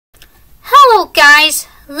Hello guys,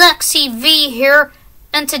 Lexi V here,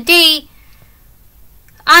 and today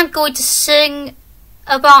I'm going to sing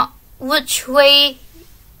about which way,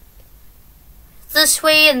 this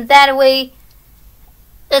way and that way.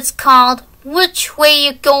 It's called Which Way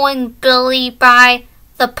You Going, Billy by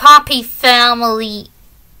the Poppy Family.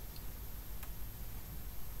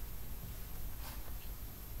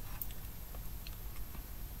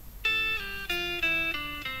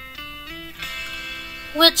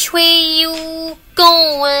 Which way you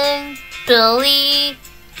going, Billy?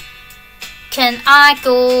 Can I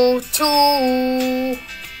go too?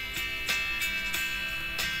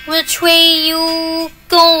 Which way you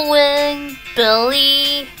going,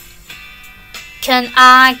 Billy? Can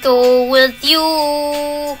I go with you?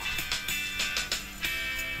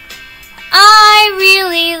 I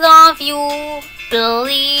really love you,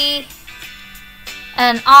 Billy,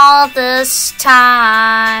 and all this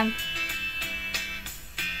time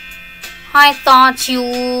I thought you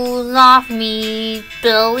loved me,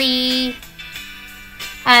 Billy,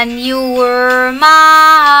 and you were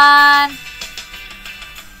mine.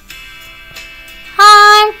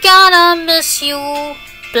 I'm gonna miss you,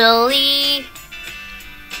 Billy,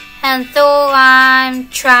 and though I'm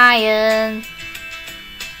trying,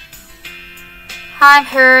 I'm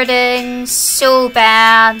hurting so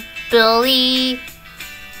bad, Billy,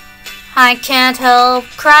 I can't help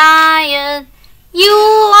crying. You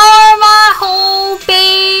are my whole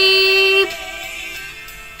babe,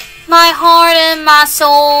 my heart and my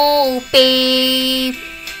soul, babe.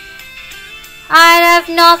 I'd have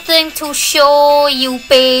nothing to show you,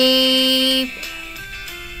 babe,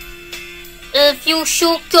 if you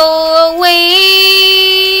should go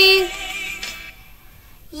away.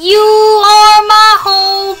 You are my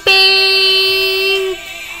whole babe,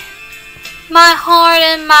 my heart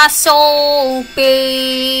and my soul,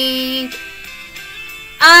 babe.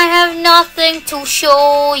 I have nothing to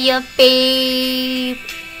show you, babe,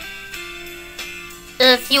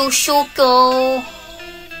 if you should go.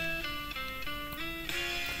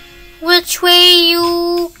 Which way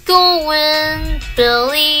you going,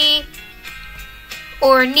 Billy?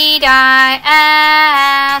 Or need I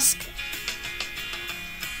ask?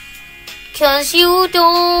 'Cause you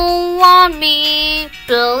don't want me,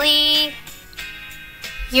 Billy,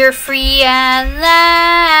 you're free at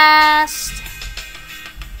last.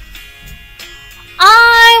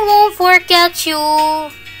 I won't forget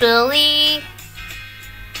you, Billy,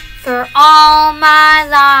 for all my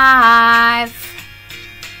life.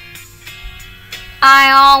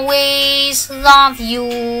 I always love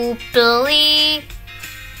you, Billy,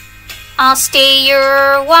 I'll stay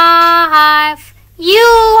your wife. You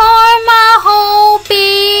are my whole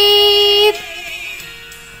babe,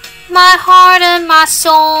 my heart and my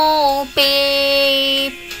soul,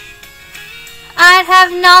 babe. I'd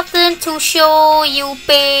have nothing to show you,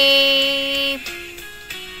 babe,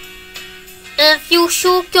 if you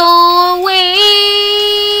should go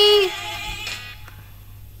away.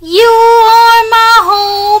 You are my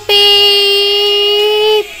whole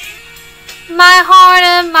babe, my heart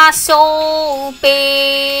and my soul,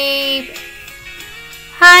 babe.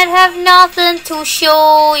 I'd have nothing to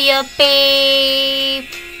show you, babe,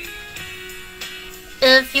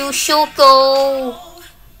 if you should go.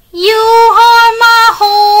 You are my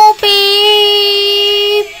whole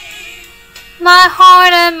babe, my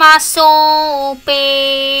heart and my soul,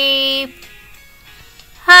 babe.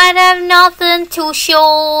 I'd have nothing to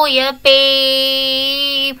show you,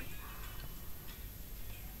 babe,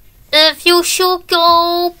 if you should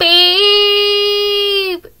go, babe.